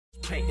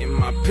Painting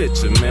my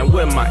picture, man,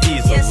 where my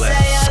easel You say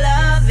you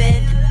love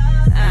it,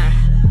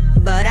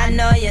 but I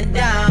know you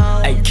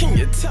don't. Hey, can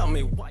you tell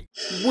me why?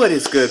 What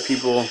is good,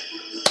 people?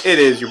 It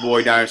is your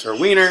boy Dinosaur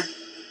Wiener,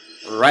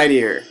 right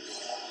here.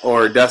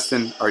 Or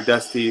Dustin, or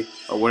Dusty,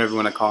 or whatever you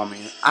want to call me.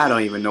 I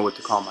don't even know what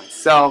to call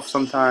myself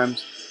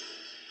sometimes.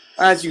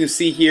 As you can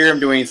see here, I'm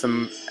doing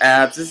some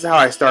abs. This is how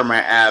I start my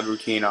ab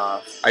routine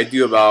off. I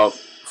do about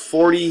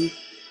 40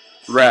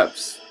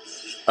 reps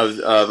of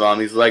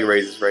these leg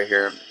raises right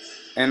here.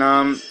 And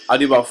I'll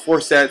do about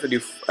 4 sets. I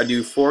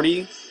do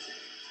 40,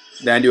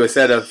 then I do a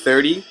set of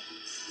 30,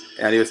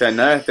 and I do a set of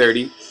another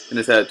 30, then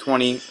a set of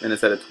 20, and a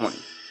set of 20.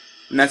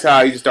 And that's how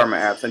I usually start my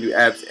abs. I do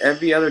abs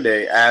every other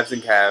day, abs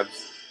and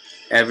calves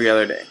every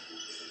other day.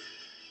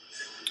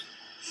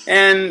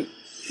 And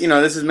you know,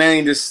 this is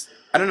mainly just,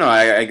 I don't know,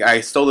 I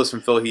stole this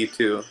from Phil Heath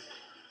too.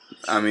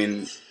 I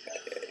mean,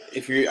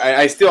 if you,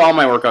 I steal all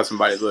my workouts from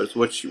bodybuilders,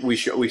 which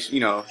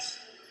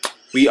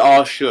we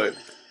all should.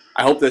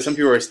 I hope that some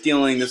people are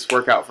stealing this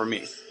workout from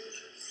me.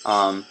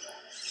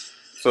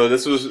 So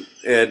this was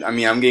it. I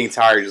mean, I'm getting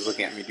tired just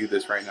looking at me do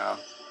this right now.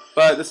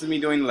 But this is me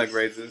doing leg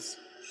raises.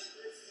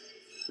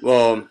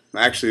 Well,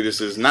 actually, this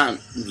is not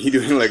me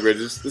doing leg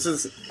raises. This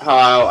is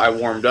how I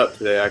warmed up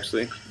today,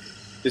 actually.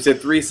 Just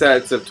did 3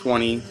 sets of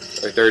 20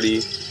 or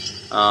 30,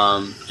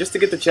 just to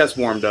get the chest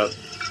warmed up.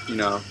 You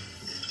know,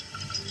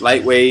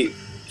 lightweight,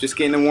 just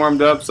getting it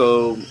warmed up.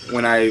 So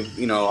when I,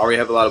 already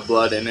have a lot of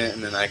blood in it,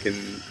 and then I can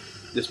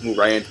just move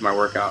right into my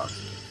workout.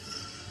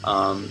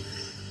 Oh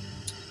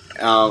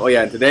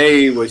yeah,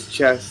 today was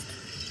chest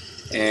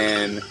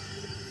and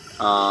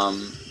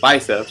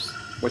biceps,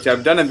 which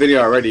I've done a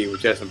video already with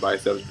chest and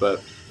biceps,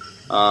 but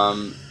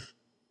I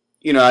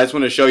just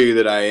want to show you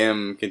that I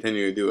am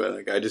continuing to do it.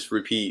 Like, I just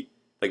repeat,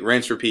 like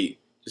rinse, repeat,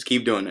 just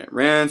keep doing it.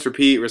 Rinse,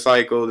 repeat,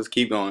 recycle, just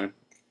keep going.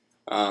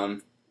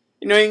 It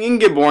can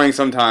get boring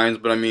sometimes,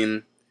 but I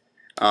mean,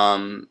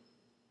 I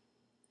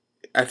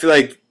feel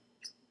like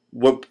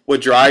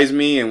what drives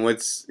me and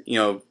what's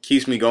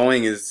keeps me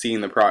going is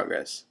seeing the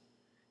progress,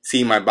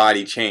 seeing my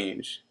body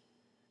change.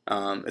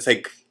 It's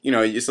like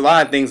it's a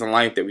lot of things in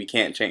life that we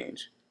can't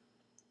change,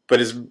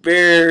 but it's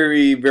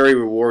very, very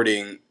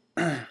rewarding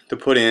to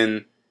put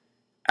in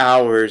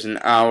hours and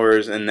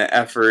hours and the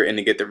effort and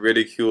to get the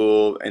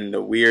ridicule and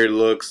the weird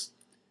looks.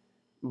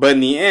 But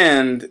in the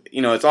end,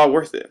 it's all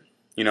worth it.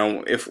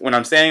 When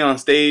I'm standing on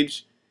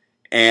stage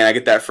and I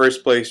get that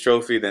first place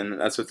trophy, then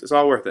it's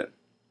all worth it.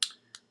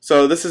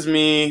 So this is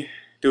me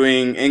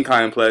doing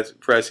incline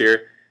press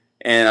here,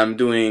 and I'm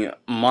doing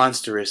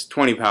monstrous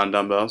 20-pound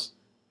dumbbells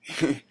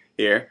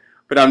here.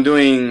 But I'm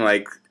doing,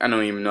 like, I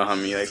don't even know how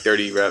many, like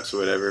 30 reps or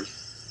whatever. And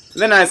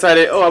then I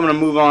decided, oh, I'm going to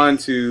move on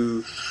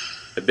to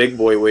the big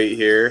boy weight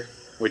here,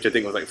 which I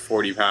think was like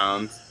 40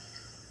 pounds.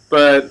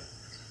 But,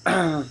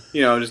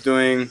 just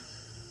doing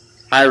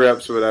high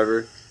reps or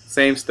whatever.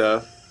 Same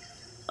stuff.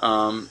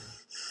 Right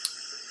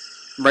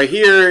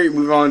here,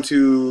 move on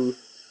to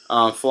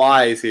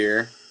flies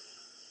here.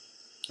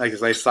 Like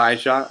this nice side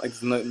shot,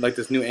 like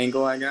this new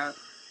angle I got.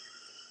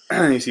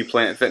 You see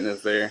Planet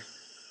Fitness there.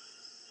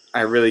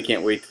 I really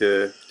can't wait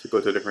to go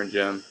to a different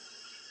gym.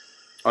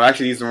 Oh,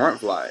 actually, these weren't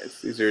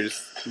flies. These are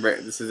just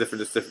this is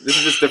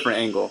just different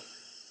angle.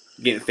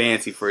 Getting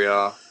fancy for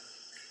y'all.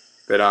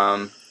 But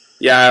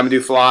yeah, I'm gonna do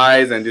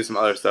flies and do some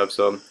other stuff.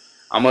 So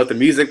I'm gonna let the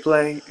music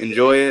play,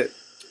 enjoy it,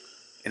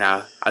 and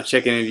I'll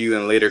check in with you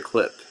in a later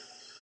clip.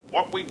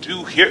 What we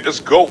do here is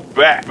go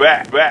back.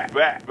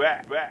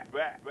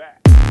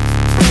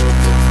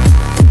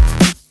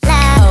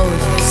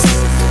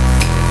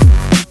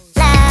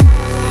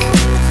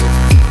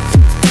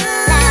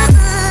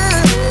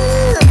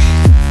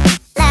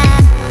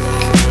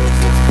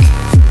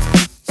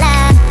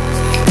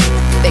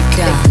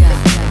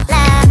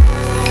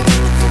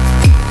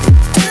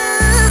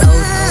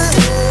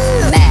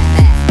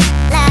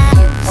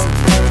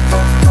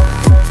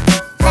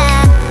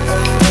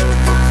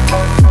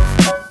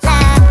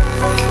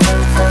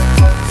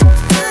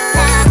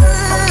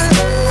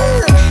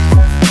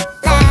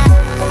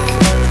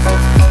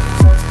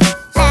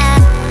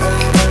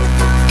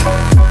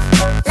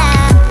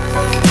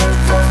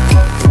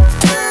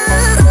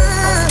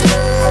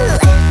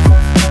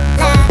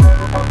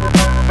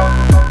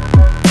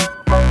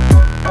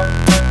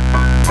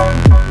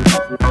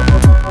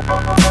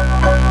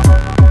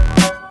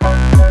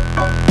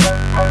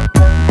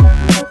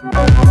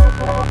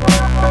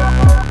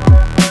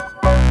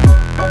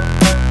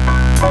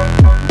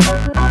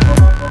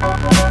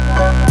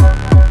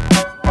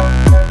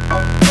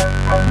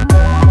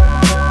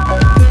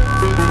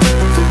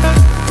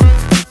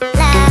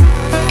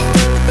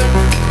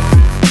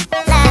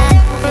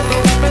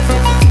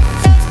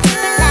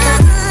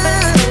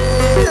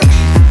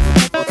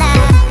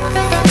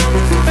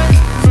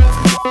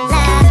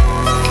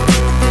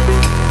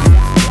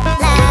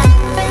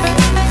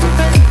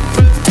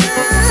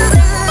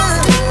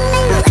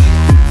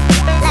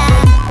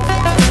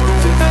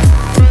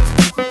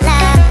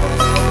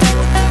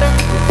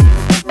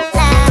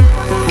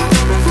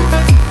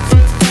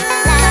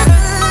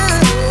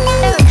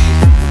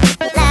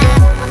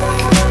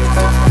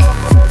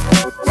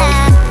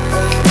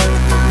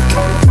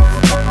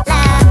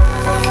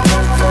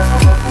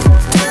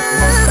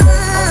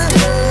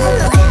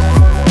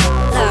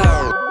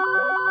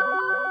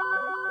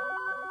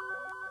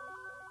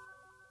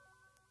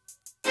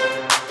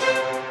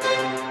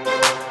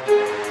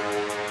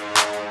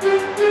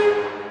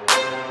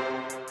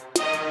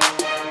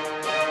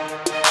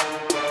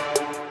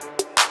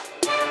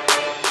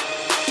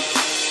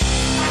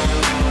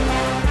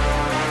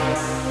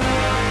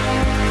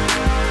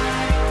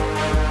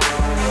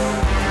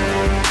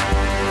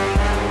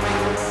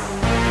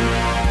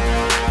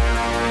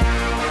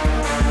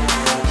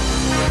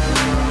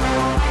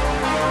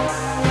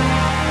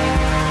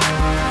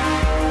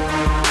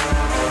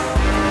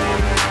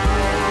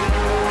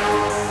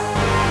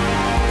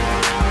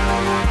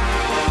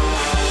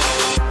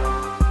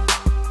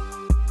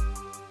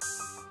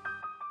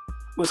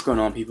 What's going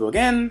on, people?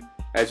 Again,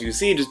 as you can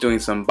see, just doing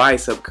some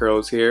bicep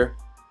curls here.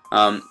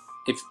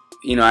 If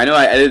you know, I know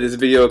I edited this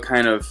video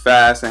kind of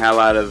fast and had a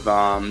lot of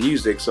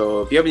music,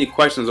 so if you have any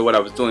questions of what I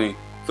was doing,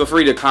 feel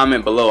free to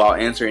comment below. I'll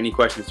answer any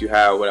questions you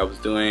have, what I was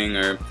doing,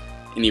 or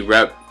any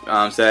rep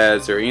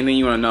sets, or anything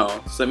you want to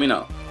know. Just let me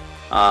know.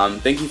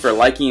 Thank you for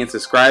liking and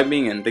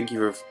subscribing, and thank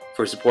you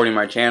for supporting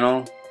my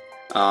channel.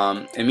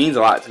 It means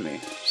a lot to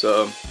me.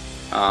 So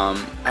I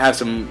have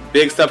some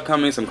big stuff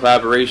coming, some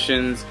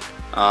collaborations.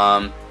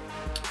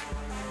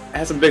 I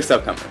have some big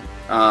stuff coming.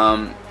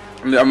 I'm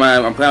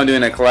planning on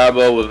doing a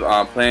collabo with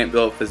Plant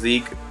Built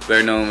Physique,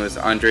 better known as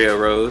Andrea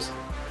Rose.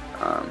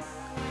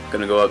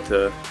 Gonna go up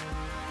to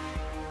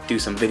do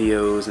some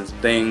videos and some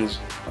things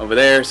over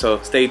there,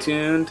 so stay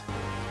tuned,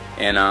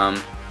 and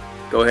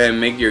go ahead and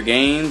make your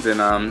gains,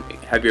 and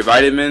have your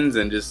vitamins,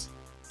 and just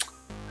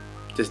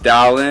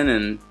dial in,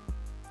 and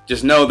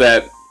just know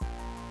that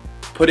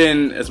put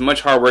in as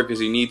much hard work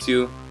as you need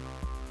to,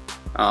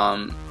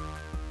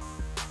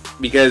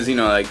 because you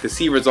know, like, to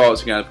see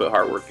results, you're gonna put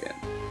hard work in.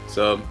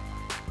 So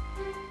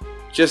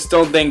just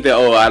don't think that,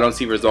 oh, I don't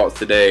see results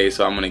today,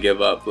 so I'm gonna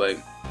give up. Like,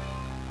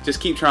 just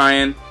keep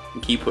trying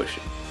and keep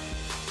pushing.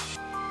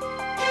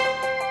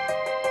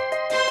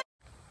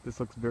 This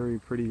looks very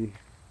pretty,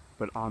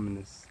 but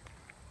ominous.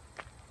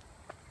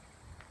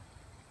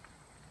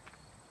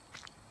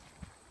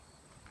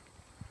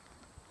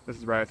 This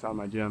is right outside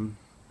my gym.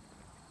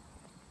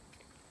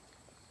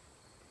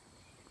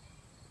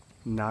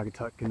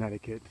 Naugatuck,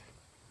 Connecticut.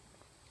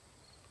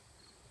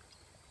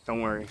 Don't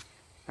worry,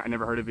 I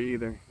never heard of it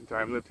either until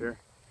I lived here.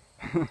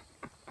 And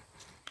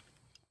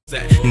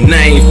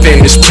I ain't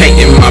finished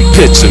painting my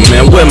picture,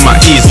 man. Where my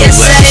easel You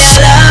say you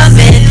love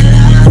it,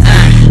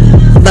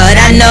 but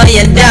I know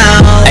you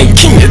don't. Hey,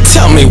 can you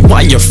tell me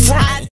why you're fried?